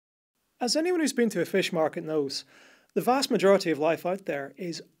As anyone who's been to a fish market knows, the vast majority of life out there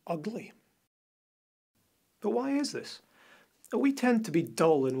is ugly. But why is this? We tend to be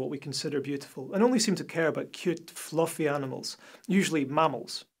dull in what we consider beautiful and only seem to care about cute, fluffy animals, usually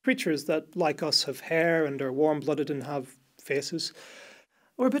mammals, creatures that, like us, have hair and are warm-blooded and have faces.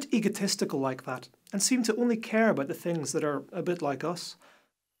 We're a bit egotistical like that and seem to only care about the things that are a bit like us.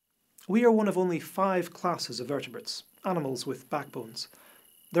 We are one of only 5 classes of vertebrates, animals with backbones.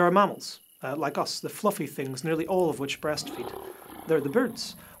 There are mammals, like us, the fluffy things, nearly all of which breastfeed. There are the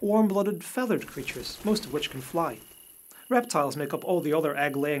birds, warm-blooded, feathered creatures, most of which can fly. Reptiles make up all the other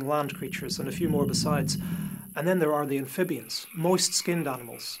egg-laying land creatures and a few more besides. And then there are the amphibians, moist-skinned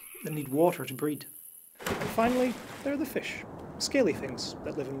animals that need water to breed. And finally, there are the fish, scaly things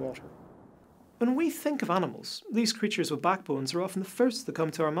that live in water. When we think of animals, these creatures with backbones are often the first that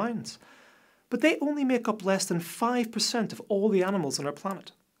come to our minds. But they only make up less than 5% of all the animals on our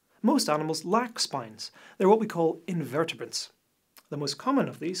planet. Most animals lack spines. They're what we call invertebrates. The most common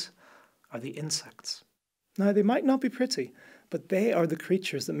of these are the insects. Now, they might not be pretty, but they are the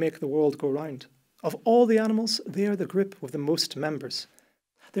creatures that make the world go round. Of all the animals, they are the group with the most members.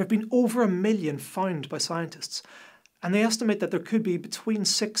 There have been over 1 million found by scientists, and they estimate that there could be between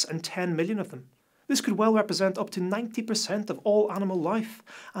 6 and 10 million of them. This could well represent up to 90% of all animal life,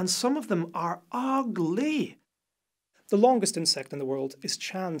 and some of them are ugly. The longest insect in the world is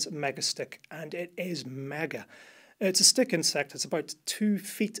Chan's megastick, and it is mega. It's a stick insect that's about 2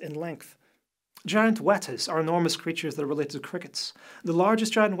 feet in length. Giant wettas are enormous creatures that are related to crickets. The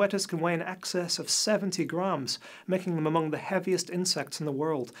largest giant wettas can weigh in excess of 70 grams, making them among the heaviest insects in the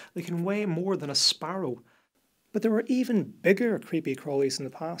world. They can weigh more than a sparrow. But there were even bigger creepy crawlies in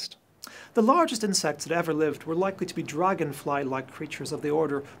the past. The largest insects that ever lived were likely to be dragonfly-like creatures of the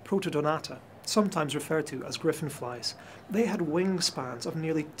order Protodonata, sometimes referred to as griffin flies. They had wingspans of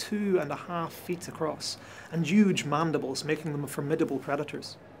nearly 2.5 feet across, and huge mandibles, making them formidable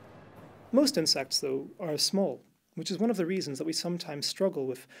predators. Most insects, though, are small, which is one of the reasons that we sometimes struggle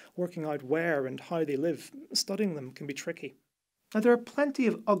with working out where and how they live. Studying them can be tricky. Now, there are plenty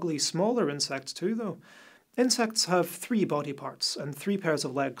of ugly, smaller insects too, though. Insects have 3 body parts and 3 pairs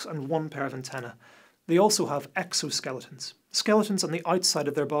of legs and 1 pair of antennae. They also have exoskeletons, skeletons on the outside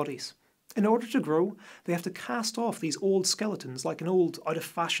of their bodies. In order to grow, they have to cast off these old skeletons like an old,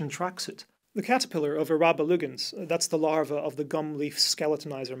 out-of-fashion tracksuit. The caterpillar of Uraba lugens, that's the larva of the gum-leaf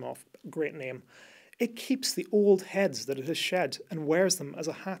skeletonizer moth, great name, it keeps the old heads that it has shed and wears them as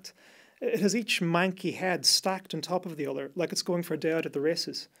a hat. It has each manky head stacked on top of the other, like it's going for a day out at the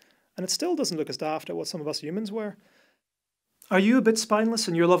races. And it still doesn't look as daft as what some of us humans wear. Are you a bit spineless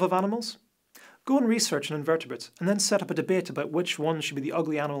in your love of animals? Go and research an invertebrate, and then set up a debate about which one should be the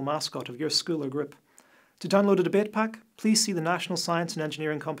ugly animal mascot of your school or group. To download a debate pack, please see the National Science and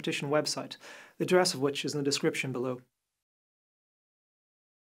Engineering Competition website, the address of which is in the description below.